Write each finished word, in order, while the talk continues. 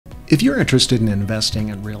If you're interested in investing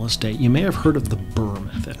in real estate, you may have heard of the BRRRR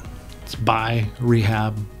method. It's buy,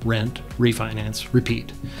 rehab, rent, refinance,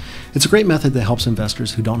 repeat. It's a great method that helps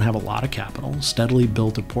investors who don't have a lot of capital steadily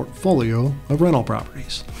build a portfolio of rental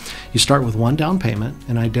properties. You start with one down payment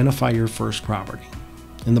and identify your first property.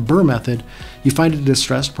 In the BRRRR method, you find a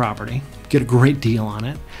distressed property, get a great deal on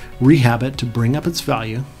it, rehab it to bring up its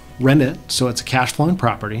value, rent it so it's a cash flowing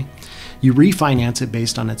property. You refinance it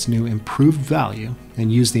based on its new improved value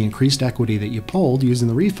and use the increased equity that you pulled using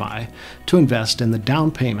the refi to invest in the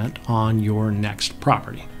down payment on your next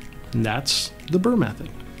property. And that's the BRRRR method.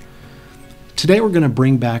 Today we're going to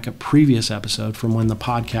bring back a previous episode from when the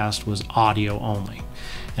podcast was audio only.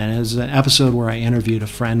 And it was an episode where I interviewed a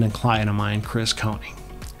friend and client of mine, Chris Koning.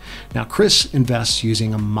 Now Chris invests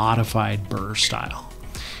using a modified BRRRR style.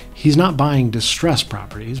 He's not buying distressed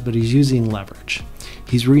properties, but he's using leverage.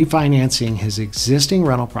 He's refinancing his existing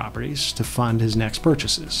rental properties to fund his next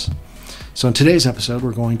purchases. So in today's episode,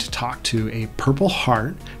 we're going to talk to a Purple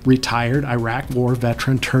Heart, retired Iraq War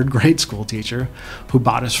veteran turned grade school teacher who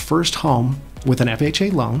bought his first home with an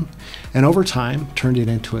FHA loan and over time turned it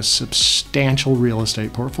into a substantial real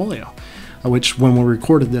estate portfolio, which when we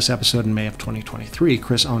recorded this episode in May of 2023,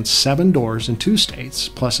 Chris owns 7 doors in 2 states,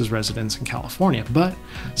 plus his residence in California. But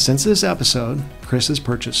since this episode, Chris has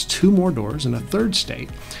purchased 2 more doors in a 3rd state,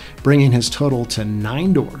 bringing his total to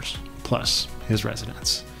 9 doors, plus his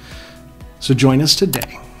residence. So join us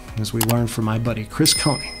today as we learn from my buddy Chris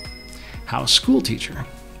Koning how a school teacher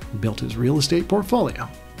built his real estate portfolio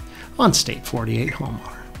on State 48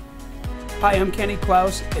 Homeowner. Hi, I'm Kenny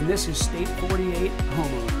Klaus, and this is State 48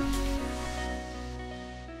 Homeowner.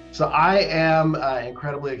 So I am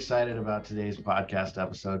incredibly excited about today's podcast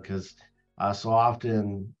episode because so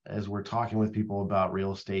often as we're talking with people about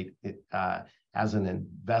real estate as an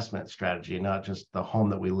investment strategy, not just the home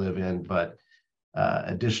that we live in, but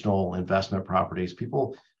additional investment properties,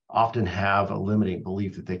 people often have a limiting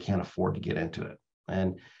belief that they can't afford to get into it.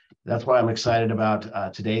 And that's why I'm excited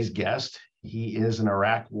about today's guest. He is an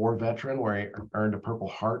Iraq War veteran where he earned a Purple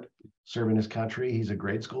Heart serving his country. He's a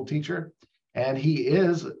grade school teacher. And he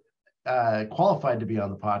is qualified to be on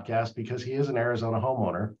the podcast because he is an Arizona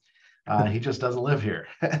homeowner. He just doesn't live here.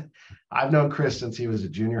 I've known Chris since he was a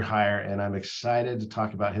junior hire, and I'm excited to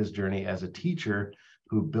talk about his journey as a teacher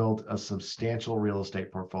who built a substantial real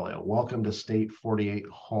estate portfolio. Welcome to State 48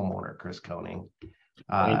 Homeowner, Chris Koning.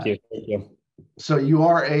 Thank you. Thank you. So you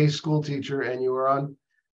are a school teacher, and you are on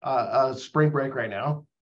a spring break right now.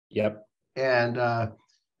 Yep.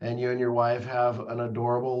 And you and your wife have an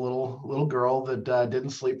adorable little girl that didn't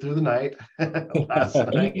sleep through the night last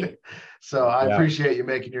night. So I appreciate you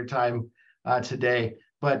making your time today.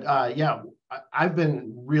 But I've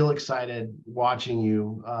been real excited watching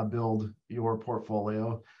you build your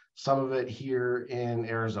portfolio. Some of it here in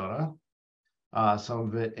Arizona, some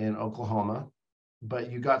of it in Oklahoma,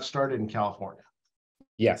 but you got started in California.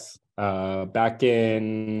 Yes. Back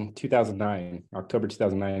in 2009, October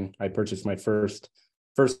 2009, I purchased my first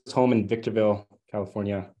home in Victorville,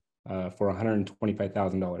 California, for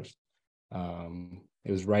 $125,000.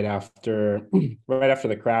 It was right after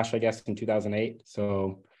the crash, I guess, in 2008.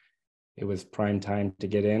 So it was prime time to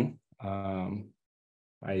get in.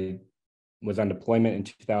 I was on deployment in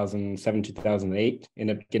 2007, 2008,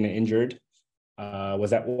 ended up getting injured.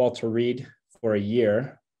 Was at Walter Reed for a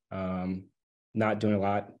year, not doing a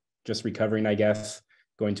lot, just recovering, I guess,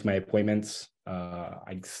 going to my appointments.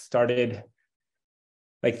 I started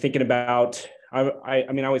thinking about, I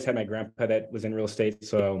always had my grandpa that was in real estate.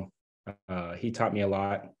 So he taught me a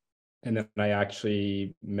lot. And then I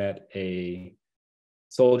actually met a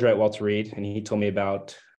soldier at Walter Reed, and he told me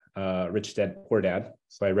about Rich Dad, Poor Dad.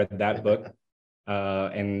 So I read that book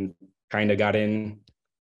and kind of got in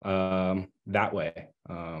that way.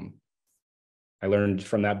 I learned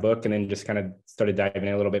from that book and then just kind of started diving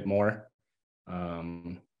in a little bit more,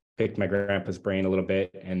 picked my grandpa's brain a little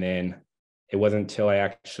bit, and then it wasn't until I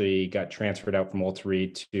actually got transferred out from Walter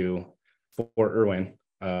Reed to Fort Irwin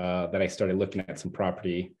that I started looking at some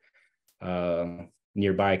property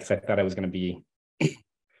nearby, because I thought I was going to be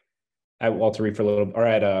at Walter Reed for a little, or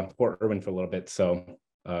at Fort Irwin for a little bit. So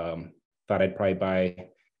thought I'd probably buy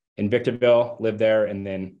in Victorville, live there, and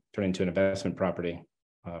then turn into an investment property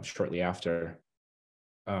shortly after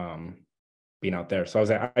being out there. So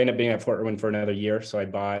I ended up being at Fort Irwin for another year. So I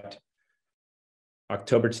bought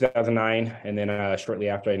October 2009, and then shortly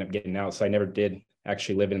after I ended up getting out. So I never did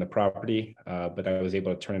actually live in the property, but I was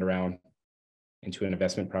able to turn it around into an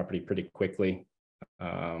investment property pretty quickly.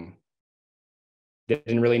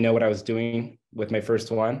 Didn't really know what I was doing with my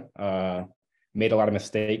first one. Made a lot of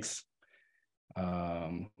mistakes.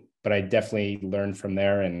 but I definitely learned from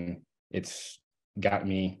there, and it's got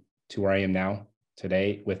me to where I am now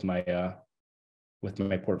today with my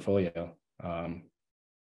portfolio.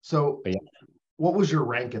 So But yeah. what was your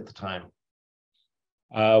rank at the time?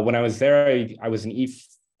 When I was there, I was an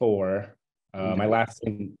E4. Okay. My last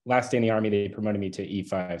day in the Army, they promoted me to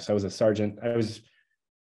E5. So I was a sergeant. I was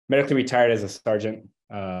medically retired as a sergeant.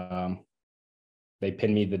 They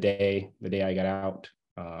pinned me the day I got out.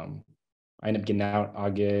 I ended up getting out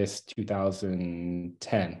August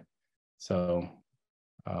 2010. So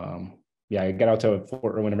yeah, I got out to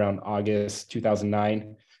Fort Irwin around August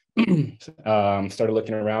 2009. Started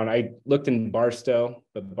looking around. I looked in Barstow,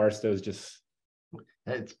 but Barstow is just,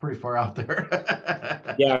 it's pretty far out there.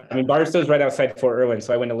 yeah, I mean, Barstow is right outside Fort Irwin.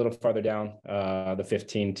 So I went a little farther down the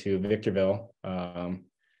 15 to Victorville,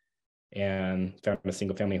 and found a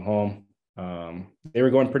single family home. They were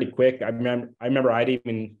going pretty quick. I remember I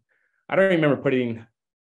don't remember putting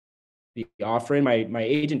the offer in. My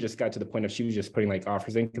agent just got to the point of she was just putting like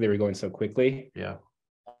offers in because they were going so quickly. Yeah.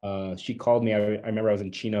 She called me. I remember I was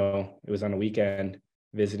in Chino. It was on a weekend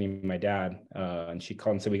visiting my dad. And she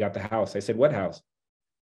called and said, "We got the house." I said, "What house?"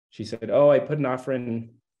 She said, "Oh, I put an offer in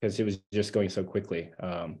because it was just going so quickly.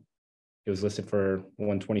 It was listed for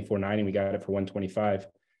 124.9 and we got it for 125.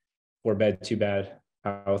 4-bed, 2-bed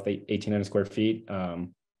house, 1,800 square feet. So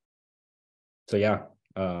yeah,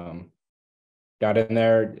 got in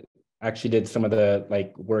there, actually did some of the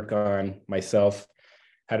like work on myself.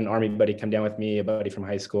 Had an Army buddy come down with me, a buddy from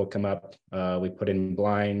high school come up. We put in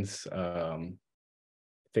blinds,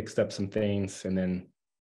 fixed up some things, and then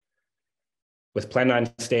was planning on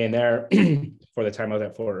staying there for the time I was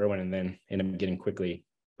at Fort Irwin, and then ended up getting quickly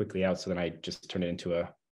out. So then I just turned it into a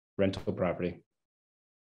rental property.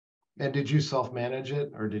 And did you self-manage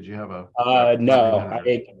it, or did you have a no,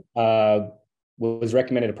 I was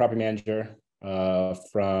recommended a property manager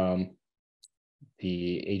from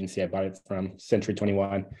the agency I bought it from, Century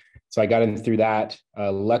 21. So I got in through that.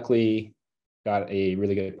 Luckily, got a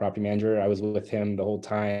really good property manager. I was with him the whole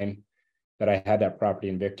time that I had that property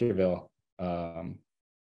in Victorville. And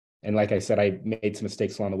like I said, I made some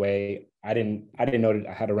mistakes along the way. I didn't know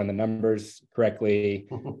how to run the numbers correctly.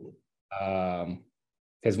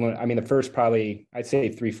 Because the first probably, I'd say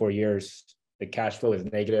 3-4 years, the cash flow is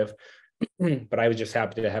negative, but I was just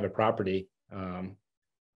happy to have a property.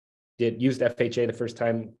 Used FHA the first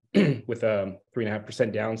time with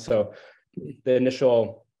 3.5% down. So the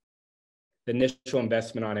initial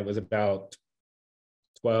investment on it was about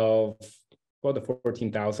 12 to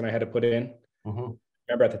 14,000 I had to put in. Mm-hmm.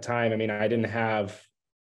 Remember at the time, I didn't have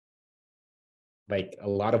like a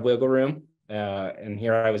lot of wiggle room. And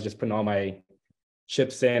here I was just putting all my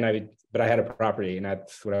chips in. But I had a property, and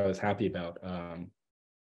that's what I was happy about.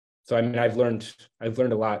 So I've learned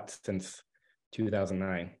a lot since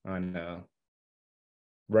 2009 on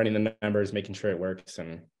running the numbers, making sure it works,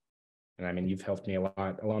 and you've helped me a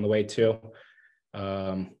lot along the way too,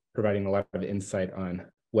 providing a lot of insight on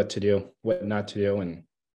what to do, what not to do, and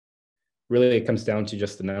really it comes down to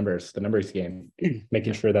just the numbers game,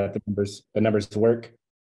 making sure that the numbers work.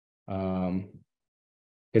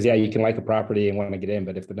 Because yeah, you can like a property and want to get in,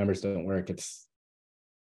 but if the numbers don't work, it's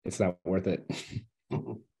not worth it.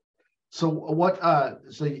 So what?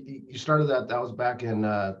 So you started that was back in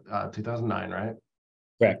 2009, right?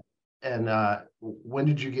 Correct. And when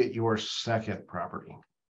did you get your second property?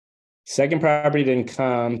 Second property didn't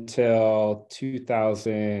come till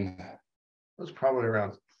 2000. It was probably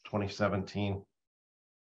around 2017.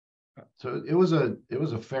 So it was a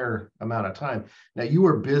fair amount of time. Now you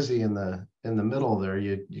were busy in the middle there.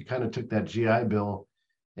 You kind of took that GI Bill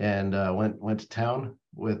and went to town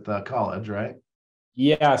with college, right?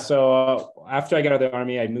 Yeah. So after I got out of the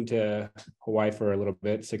Army, I moved to Hawaii for a little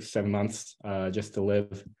bit, 6-7 months, just to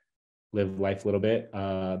live life a little bit.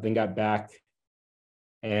 Then got back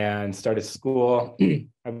and started school.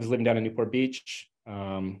 I was living down in Newport Beach.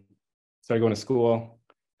 Started going to school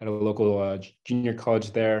at a local junior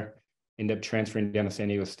college there. Ended up transferring down to San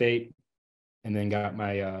Diego State, and then got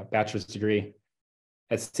my bachelor's degree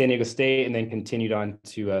at San Diego State, and then continued on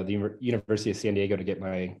to the University of San Diego to get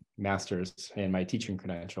my master's and my teaching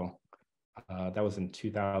credential. That was in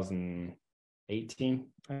 2018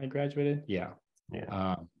 I graduated. Yeah.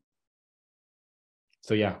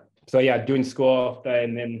 So yeah, doing school,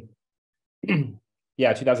 and then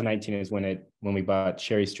 2019 is when we bought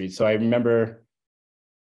Cherry Street. So I remember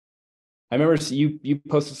you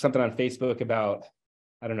posted something on Facebook about,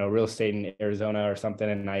 I don't know, real estate in Arizona or something.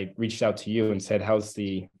 And I reached out to you and said, "How's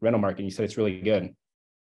the rental market?" And you said, "It's really good."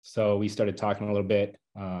 So we started talking a little bit.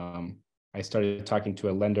 I started talking to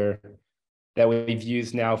a lender that we've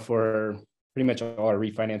used now for pretty much all our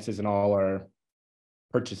refinances and all our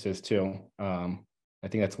purchases too. I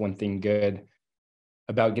think that's one thing good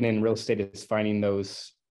about getting in real estate is finding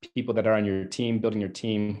those people that are on your team, building your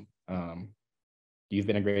team. You've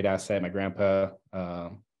been a great asset, my grandpa,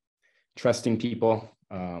 trusting people.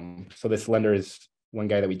 So this lender is one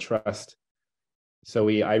guy that we trust. So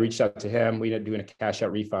I reached out to him. We ended up doing a cash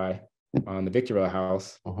out refi on the Victorville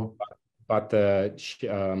house. Bought the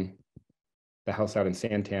house out in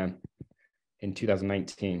Santan in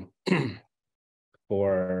 2019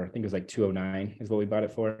 for, I think it was like 209 is what we bought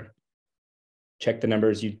it for. Check the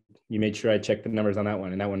numbers. You made sure I checked the numbers on that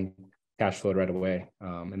one, and that one cash flowed right away.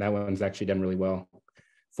 And that one's actually done really well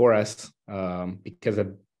for us because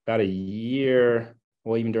of about a year,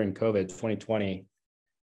 well, even during COVID, 2020,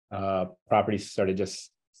 properties started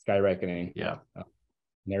just skyrocketing.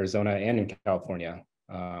 In Arizona and in California.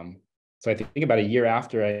 So I think about a year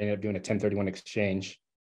after, I ended up doing a 1031 exchange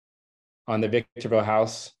on the Victorville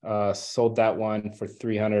house, sold that one for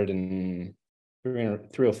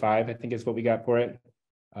 305, I think is what we got for it.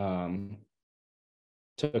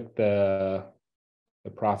 Took the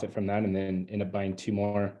profit from that and then ended up buying two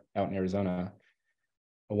more out in Arizona,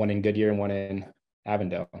 one in Goodyear and one in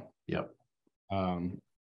Avondale.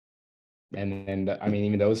 And then, I mean,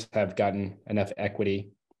 even those have gotten enough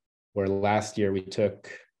equity where last year we took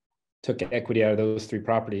equity out of those three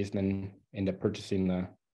properties and then ended up purchasing the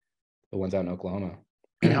ones out in Oklahoma.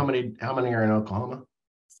 And how many are in Oklahoma?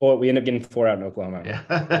 Four. We ended up getting 4 out in Oklahoma. Yeah.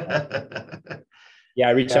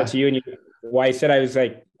 I reached out to you and I said, I was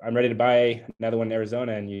like, I'm ready to buy another one in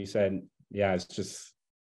Arizona. And you said, yeah, it's just,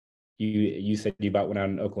 you said you bought one out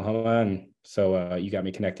in Oklahoma. And so you got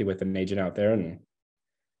me connected with an agent out there and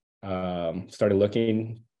started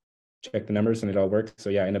looking, checked the numbers, and it all worked. So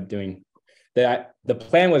yeah, I ended up doing that. The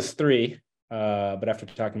plan was 3, but after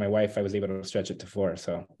talking to my wife, I was able to stretch it to 4.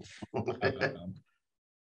 So,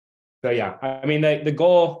 so yeah, I mean, the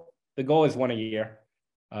goal is 1 a year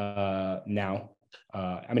now.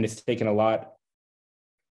 I mean, it's taken a lot.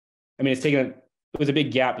 I mean, it was a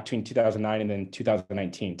big gap between 2009 and then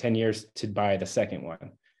 2019, 10 years to buy the second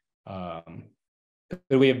one.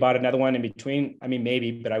 Could we have bought another one in between? I mean,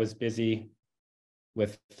 maybe, but I was busy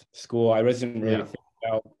with school. I wasn't really thinking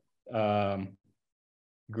about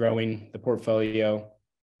growing the portfolio.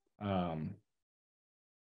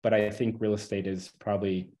 But I think real estate is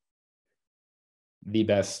probably the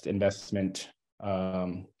best investment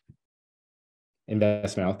out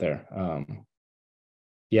there.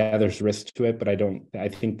 Yeah, there's risk to it, but I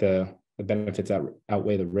think the benefits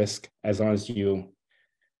outweigh the risk as long as you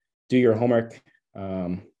do your homework.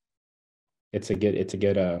 It's a good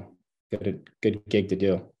gig to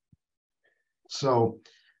do. So,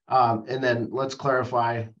 and then let's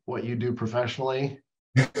clarify what you do professionally.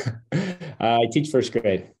 I teach first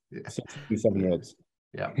grade, 6 and 7-year-olds.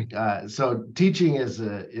 So teaching is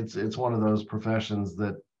it's one of those professions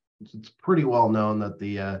that it's pretty well known that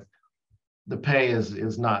the pay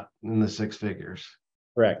is not in the 6 figures.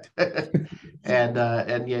 Correct.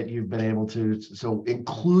 and yet you've been able to, so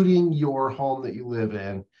including your home that you live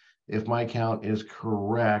in, if my count is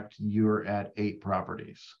correct, you're at 8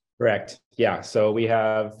 properties. Correct. Yeah. So we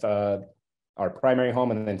have our primary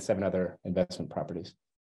home and then 7 other investment properties.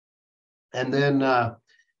 And then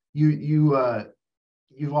you've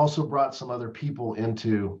also brought some other people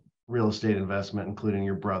into real estate investment, including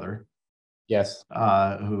your brother. Yes.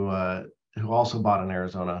 Who also bought an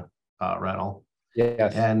Arizona rental.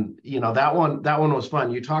 Yes. And that one was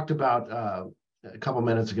fun. You talked about a couple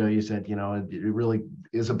minutes ago. You said it really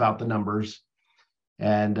is about the numbers,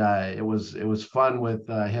 and it was fun with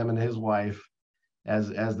him and his wife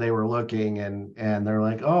as they were looking, and they're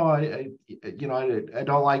like, oh, I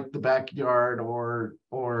don't like the backyard or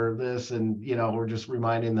this, and we're just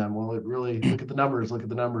reminding them, well, it really look at the numbers.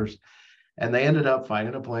 And they ended up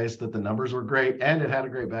finding a place that the numbers were great and it had a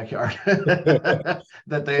great backyard that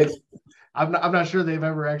I'm not sure they've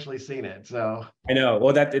ever actually seen it. So I know.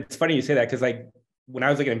 Well, it's funny you say that because like when I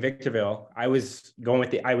was looking in Victorville, I was going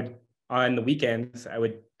on the weekends, I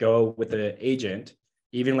would go with the agent,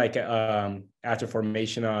 even like after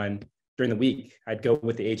formation during the week, I'd go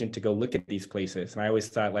with the agent to go look at these places. And I always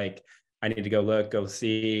thought like, I need to go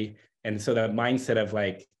see. And so that mindset of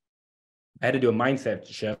like, I had to do a mindset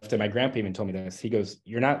shift. And my grandpa even told me this. He goes,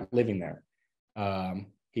 you're not living there.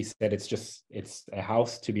 He said, it's a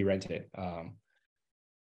house to be rented.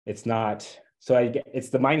 It's not. So it's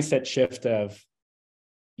the mindset shift of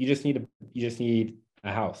you just need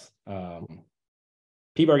a house.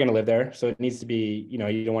 People are going to live there. So it needs to be, you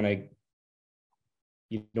don't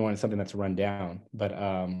want something that's run down, but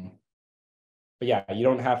but yeah, you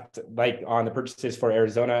don't have to, like on the purchases for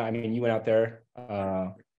Arizona. I mean, you went out there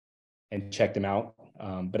and checked them out.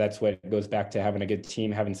 But that's what it goes back to, having a good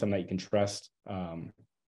team, having someone that you can trust,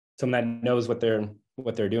 someone that knows what they're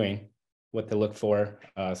doing, what they look for,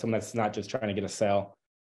 someone that's not just trying to get a sale.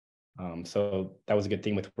 So that was a good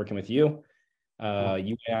thing with working with you.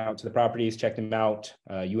 You went out to the properties, checked them out.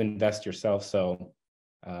 You invest yourself, so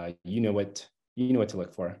you know what to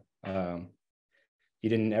look for. You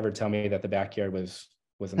didn't ever tell me that the backyard was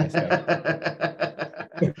a nice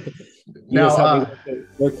guy. You just helped me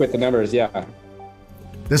work with the numbers. Yeah.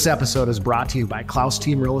 This episode is brought to you by Klaus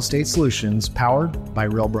Team Real Estate Solutions, powered by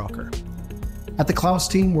Real Broker. At the Klaus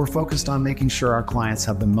Team, we're focused on making sure our clients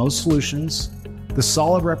have the most solutions, the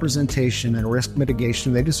solid representation and risk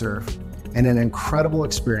mitigation they deserve, and an incredible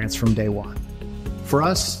experience from day one. For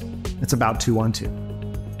us, it's about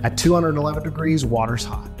 212. At 211 degrees, water's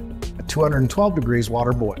hot. At 212 degrees,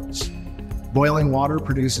 water boils. Boiling water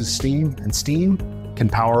produces steam, and steam can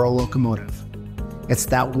power a locomotive. It's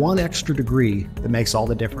that one extra degree that makes all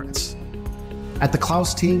the difference. At the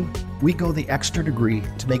Klaus Team, we go the extra degree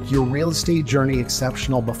to make your real estate journey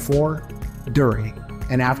exceptional before, during,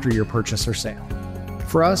 and after your purchase or sale.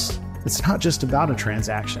 For us, it's not just about a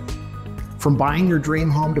transaction. From buying your dream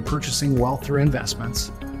home to purchasing wealth through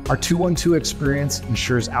investments, our 212 experience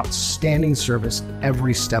ensures outstanding service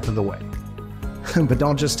every step of the way. But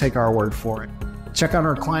don't just take our word for it. Check out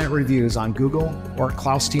our client reviews on Google or at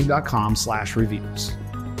klausteam.com/reviews.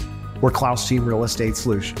 We're Klaus Team Real Estate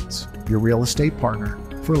Solutions, your real estate partner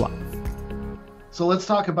for life. So let's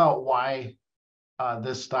talk about why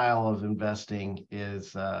this style of investing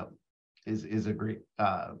is a great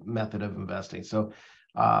method of investing. So,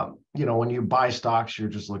 when you buy stocks, you're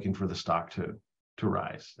just looking for the stock to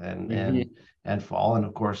rise and fall. And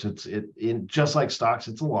of course, it's just like stocks,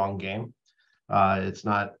 it's a long game. It's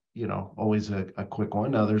not always a quick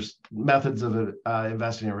one. Now, there's methods of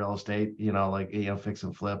investing in real estate, like fix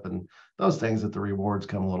and flip and those things that the rewards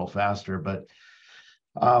come a little faster. But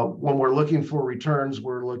when we're looking for returns,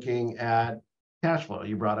 we're looking at cash flow.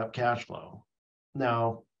 You brought up cash flow.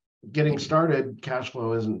 Now, getting started, cash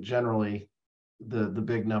flow isn't generally the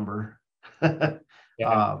big number,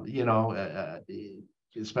 Yeah.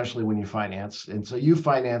 Especially when you finance. And so you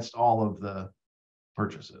financed all of the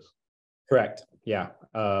purchases. Correct. Yeah.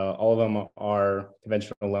 All of them are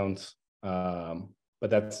conventional loans. But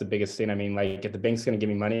that's the biggest thing. I mean, like if the bank's going to give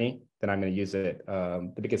me money, then I'm going to use it.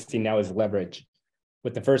 The biggest thing now is leverage.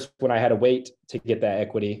 With the first one, I had to wait to get that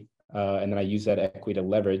equity. And then I used that equity to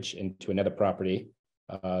leverage into another property.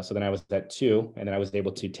 So then I was at 2, and then I was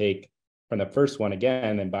able to take from the first one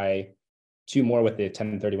again and buy 2 more with the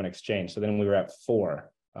 1031 exchange. So then we were at 4.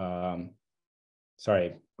 We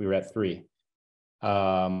were at 3.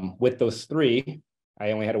 With those 3,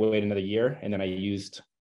 I only had to wait another year, and then I used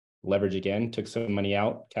leverage again, took some money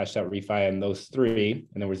out, cashed out refi on those 3,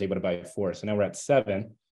 and then was able to buy 4. So now we're at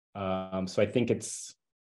 7. So I think it's,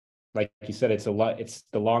 like you said, it's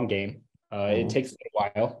the long game. It takes a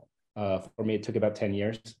while. For me, it took about 10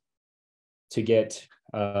 years to get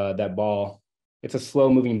that ball. It's a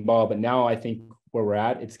slow moving ball, but now I think where we're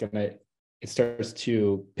at, it starts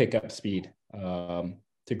to pick up speed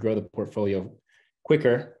to grow the portfolio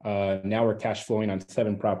quicker. Now we're cash flowing on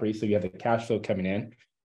 7 properties. So you have the cash flow coming in,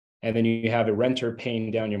 and then you have a renter paying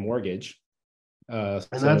down your mortgage. And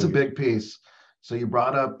that's a big piece. So you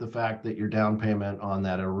brought up the fact that your down payment on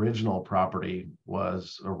that original property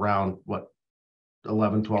was around what,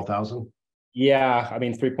 11, 12,000? Yeah. I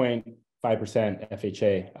mean, 3.5%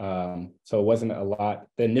 FHA. So it wasn't a lot.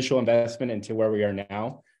 The initial investment into where we are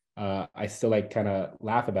now, I still kind of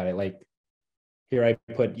laugh about it. Like, here I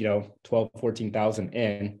put, 12, 14,000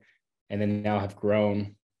 in, and then now have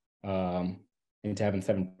grown into having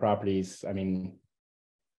 7 properties. I mean,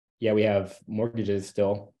 yeah, we have mortgages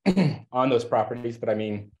still on those properties, but I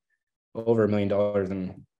mean, over $1 million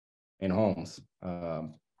in homes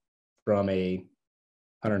from a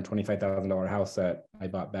 $125,000 house that I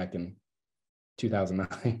bought back in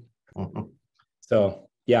 2009. Mm-hmm. So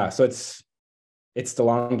yeah, so it's the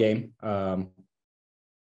long game.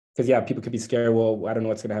 Because people could be scared. Well, I don't know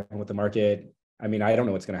what's going to happen with the market. I mean, I don't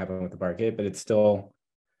know what's going to happen with the market, but it's still,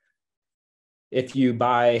 if you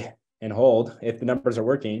buy and hold, if the numbers are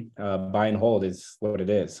working, buy and hold is what it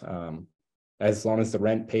is. As long as the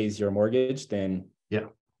rent pays your mortgage, then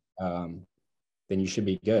then you should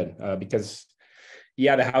be good. Because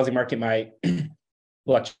the housing market might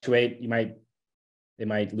fluctuate. It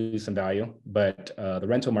might lose some value, but the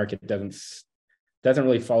rental market doesn't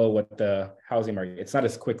really follow what the housing market. It's not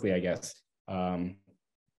as quickly, I guess. And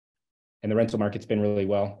the rental market's been really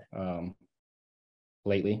well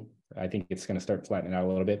lately. I think it's going to start flattening out a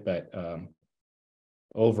little bit, but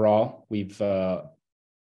overall, we've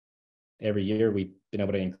every year we've been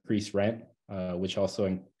able to increase rent, which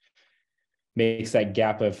also makes that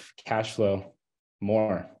gap of cash flow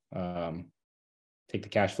more. Take the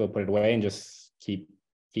cash flow, put it away, and just keep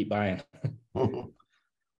buying.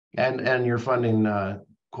 And you're funding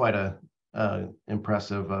quite a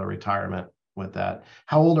impressive retirement with that.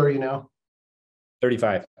 How old are you now?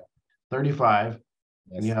 35. 35. Yes.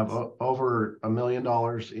 And you have over $1 million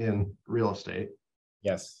in real estate.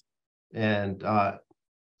 Yes. And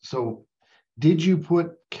so did you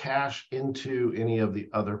put cash into any of the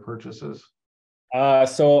other purchases?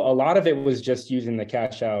 So a lot of it was just using the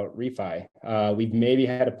cash out refi. We've maybe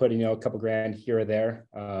had to put, a couple grand here or there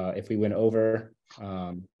if we went over.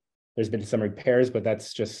 There's been some repairs, but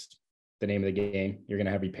that's just the name of the game. You're going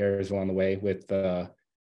to have repairs along the way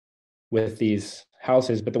with these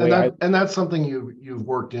houses. But and that's something you've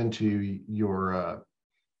worked into your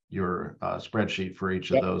spreadsheet for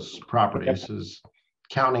each of those properties is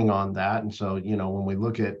counting on that. And so, when we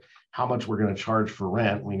look at how much we're going to charge for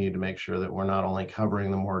rent, we need to make sure that we're not only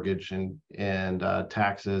covering the mortgage and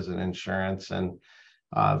taxes and insurance and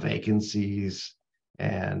vacancies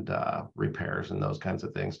and repairs and those kinds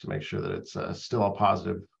of things to make sure that it's still a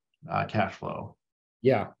positive cash flow.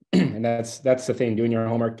 Yeah, and that's the thing. Doing your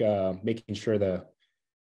homework, making sure the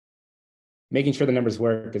numbers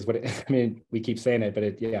work is what we keep saying it, but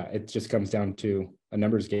it just comes down to a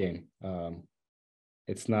numbers game.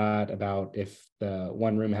 It's not about if the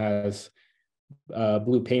one room has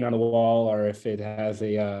blue paint on the wall or if it has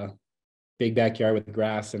a big backyard with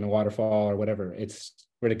grass and a waterfall or whatever. It's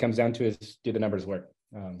what it comes down to is, do the numbers work?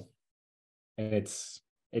 And it's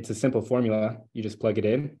a simple formula. You just plug it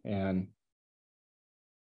in, and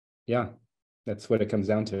that's what it comes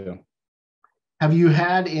down to. Have you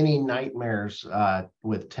had any nightmares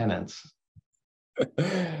with tenants?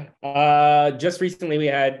 Just recently we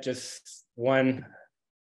had just one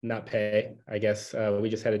not pay. I guess we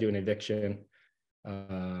just had to do an eviction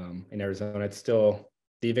in Arizona. It's still,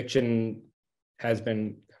 the eviction has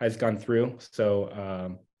gone through,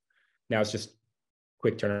 so now it's just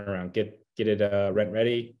quick turnaround. Get it rent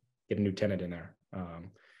ready, get a new tenant in there.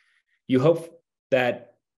 You hope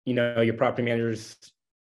that your property managers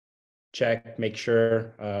check, make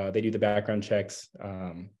sure they do the background checks.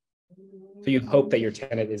 So you hope that your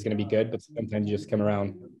tenant is going to be good, but sometimes you just come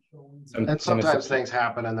around. And sometimes things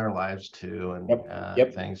happen in their lives too, and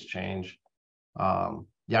things change. I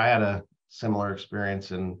had a similar experience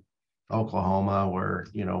in Oklahoma where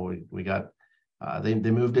we got they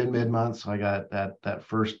moved in mid-month, so I got that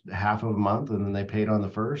first half of a month, and then they paid on the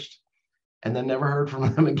first, and then never heard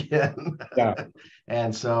from them again. Yeah.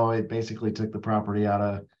 And so it basically took the property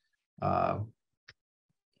out of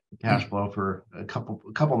cash flow for a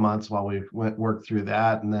couple months while we worked through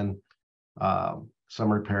that. And then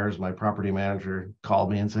some repairs, my property manager called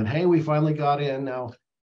me and said, "Hey, we finally got in. Now,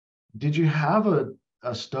 did you have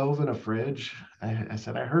a stove and a fridge?" I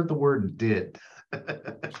said, "I heard the word did."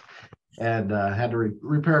 And had to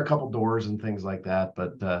repair a couple doors and things like that.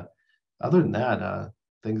 But other than that,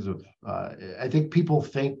 things have, I think people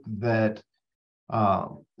think that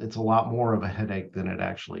it's a lot more of a headache than it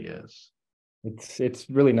actually is. It's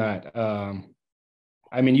really not.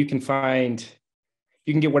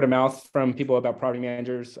 You can get word of mouth from people about property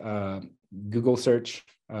managers. Google search.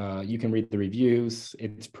 You can read the reviews.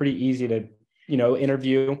 It's pretty easy to,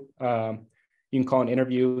 interview. You can call and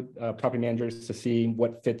interview property managers to see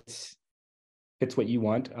what fits what you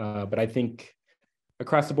want. But I think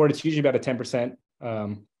across the board, it's usually about a 10%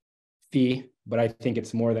 fee. But I think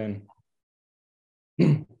it's more than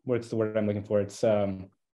what's the word I'm looking for? It's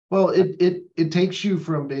well, it takes you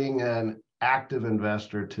from being an active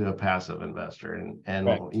investor to a passive investor, and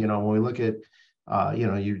right. When we look at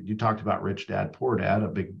you talked about rich dad, poor dad.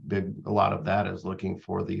 A lot of that is looking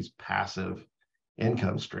for these passive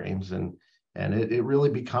income streams, and it really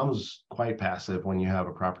becomes quite passive when you have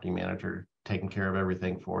a property manager taking care of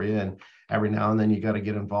everything for you, and every now and then you got to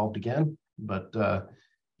get involved again, but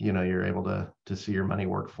you're able to see your money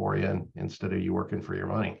work for you, and instead of you working for your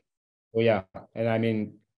money. Well, yeah,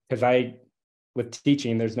 and because with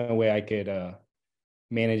teaching, there's no way I could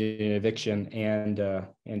manage an eviction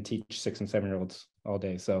and teach 6 and 7 year olds all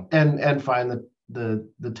day. So and find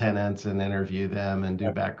the tenants and interview them and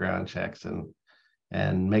do background checks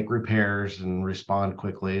and make repairs and respond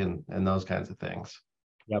quickly and those kinds of things.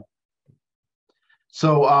 Yep.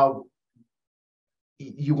 So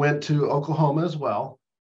you went to Oklahoma as well.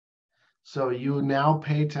 So you now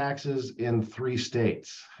pay taxes in 3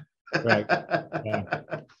 states. Right.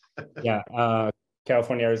 Yeah.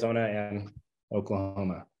 California, Arizona, and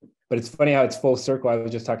Oklahoma. But it's funny how it's full circle. I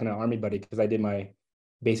was just talking to an Army buddy because I did my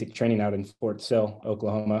basic training out in Fort Sill,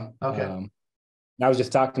 Oklahoma. Okay. And I was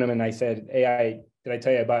just talking to him and I said, hey, did I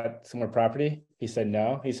tell you I bought some more property? He said,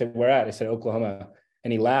 no. He said, where at? I said, Oklahoma.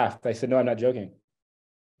 And he laughed. I said, no, I'm not joking.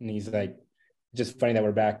 And he's like, just funny that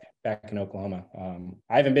we're back in Oklahoma.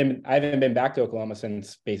 I haven't been back to Oklahoma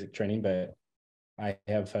since basic training, but I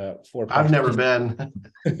have 4 I've never been.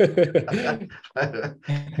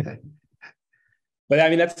 But I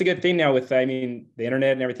mean, that's the good thing now with, I mean, the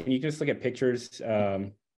internet and everything. You can just look at pictures.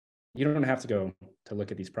 You don't have to go to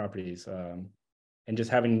look at these properties. And just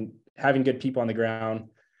having good people on the ground,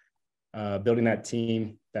 building that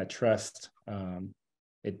team, that trust,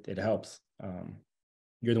 it helps.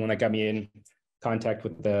 You're the one that got me in contact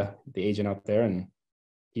with the agent out there, and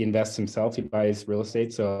he invests himself. He buys real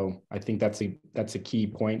estate. So I think that's a key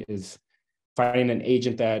point, is finding an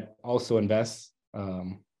agent that also invests,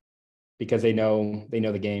 because they know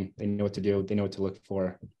the game, they know what to do, they know what to look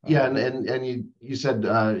for. Yeah, and you said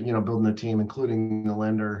building a team, including the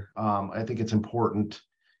lender. I think it's important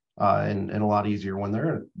and a lot easier when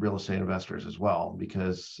they're real estate investors as well,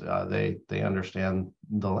 because they understand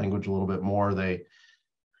the language a little bit more.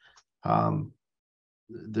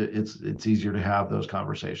 It's easier to have those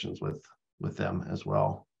conversations with them as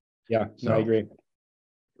well. Yeah, so I agree.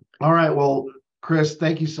 All right, well, Chris,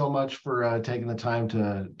 thank you so much for taking the time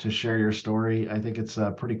to share your story. I think it's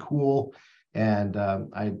pretty cool, and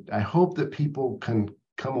I hope that people can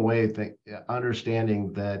come away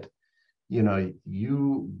understanding that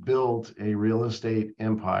you built a real estate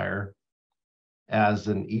empire as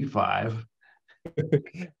an E5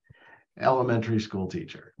 elementary school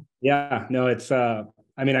teacher. Yeah, no, it's I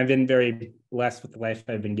mean, I've been very blessed with the life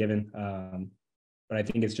I've been given, but I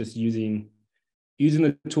think it's just using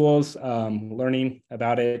the tools, learning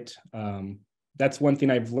about it. That's one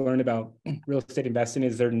thing I've learned about real estate investing,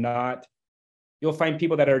 is you'll find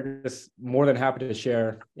people that are just more than happy to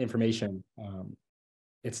share information.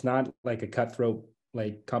 It's not like a cutthroat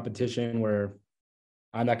like competition where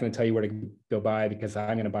I'm not going to tell you where to go buy because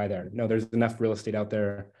I'm going to buy there. No, there's enough real estate out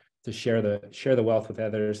there to share the wealth with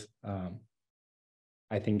others.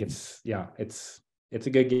 I think it's a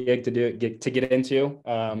good gig to get into.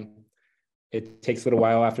 It takes a little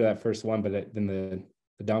while after that first one, but then the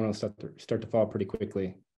dominoes start to fall pretty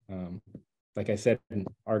quickly. Like I said,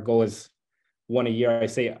 our goal is one a year. I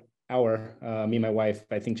say our, me and my wife,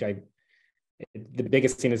 I think the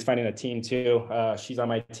biggest thing is finding a team too. She's on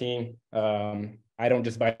my team. I don't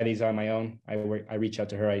just buy these on my own. I reach out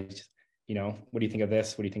to her. I just, what do you think of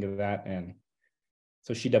this? What do you think of that? And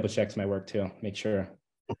so she double checks my work too, make sure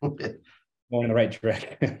I'm going in the right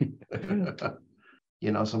direction.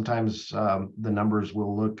 Sometimes the numbers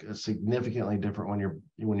will look significantly different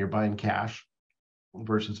when you're buying cash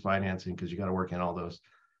versus financing, because you got to work in all those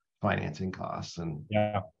financing costs, and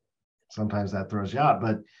sometimes that throws you out.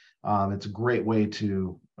 But it's a great way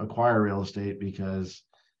to acquire real estate, because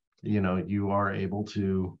you are able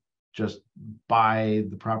to just buy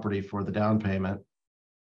the property for the down payment,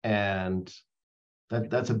 and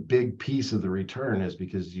that's a big piece of the return, is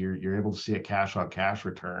because you're able to see a cash on cash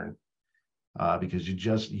return, because you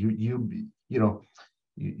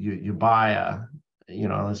buy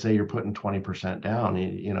let's say you're putting 20% down,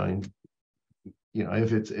 if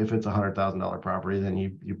it's a $100,000 property, then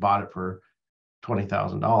you bought it for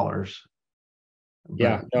 $20,000.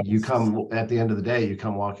 Yeah, you come at the end of the day, you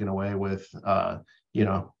come walking away with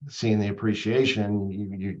seeing the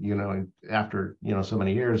appreciation, after so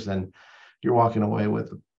many years, then you're walking away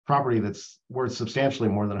with a property that's worth substantially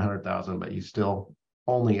more than 100,000, but you still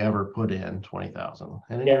only ever put in 20,000,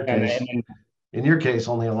 and in your case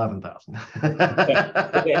only 11,000.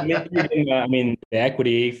 I mean, the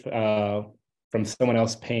equity from someone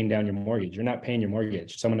else paying down your mortgage. You're not paying your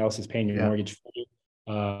mortgage. Someone else is paying your mortgage for you.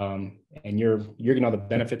 And you're getting all the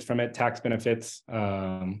benefits from it, tax benefits.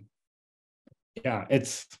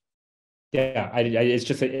 It's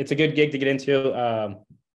a good gig to get into.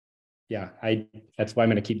 That's why I'm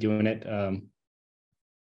going to keep doing it.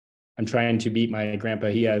 I'm trying to beat my grandpa.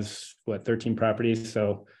 He has 13 properties.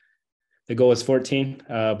 So the goal is 14,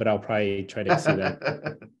 but I'll probably try to exceed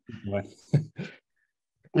that.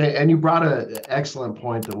 And you brought an excellent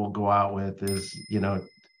point that we'll go out with, is,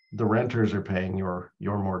 the renters are paying your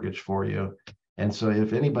mortgage for you. And so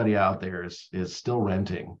if anybody out there is still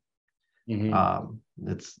renting,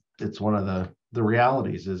 it's one of the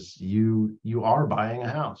realities, is you are buying a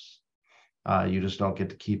house. You just don't get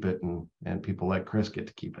to keep it, and people like Chris get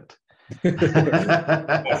to keep it.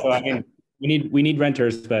 So I mean, we need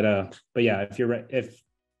renters, but yeah, if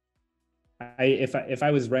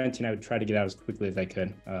I was renting, I would try to get out as quickly as I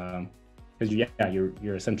could. Because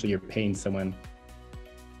you're essentially paying someone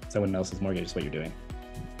else's mortgage is what you're doing.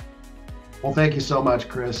 Well, thank you so much,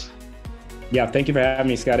 Chris. Yeah, thank you for having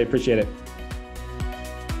me, Scott. I appreciate it.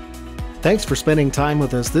 Thanks for spending time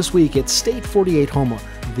with us this week at State 48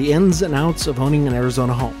 Homeowner, the ins and outs of owning an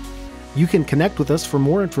Arizona home. You can connect with us for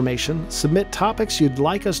more information, submit topics you'd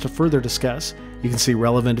like us to further discuss. You can see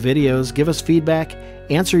relevant videos, give us feedback,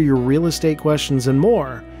 answer your real estate questions, and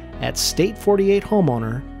more at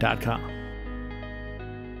state48homeowner.com.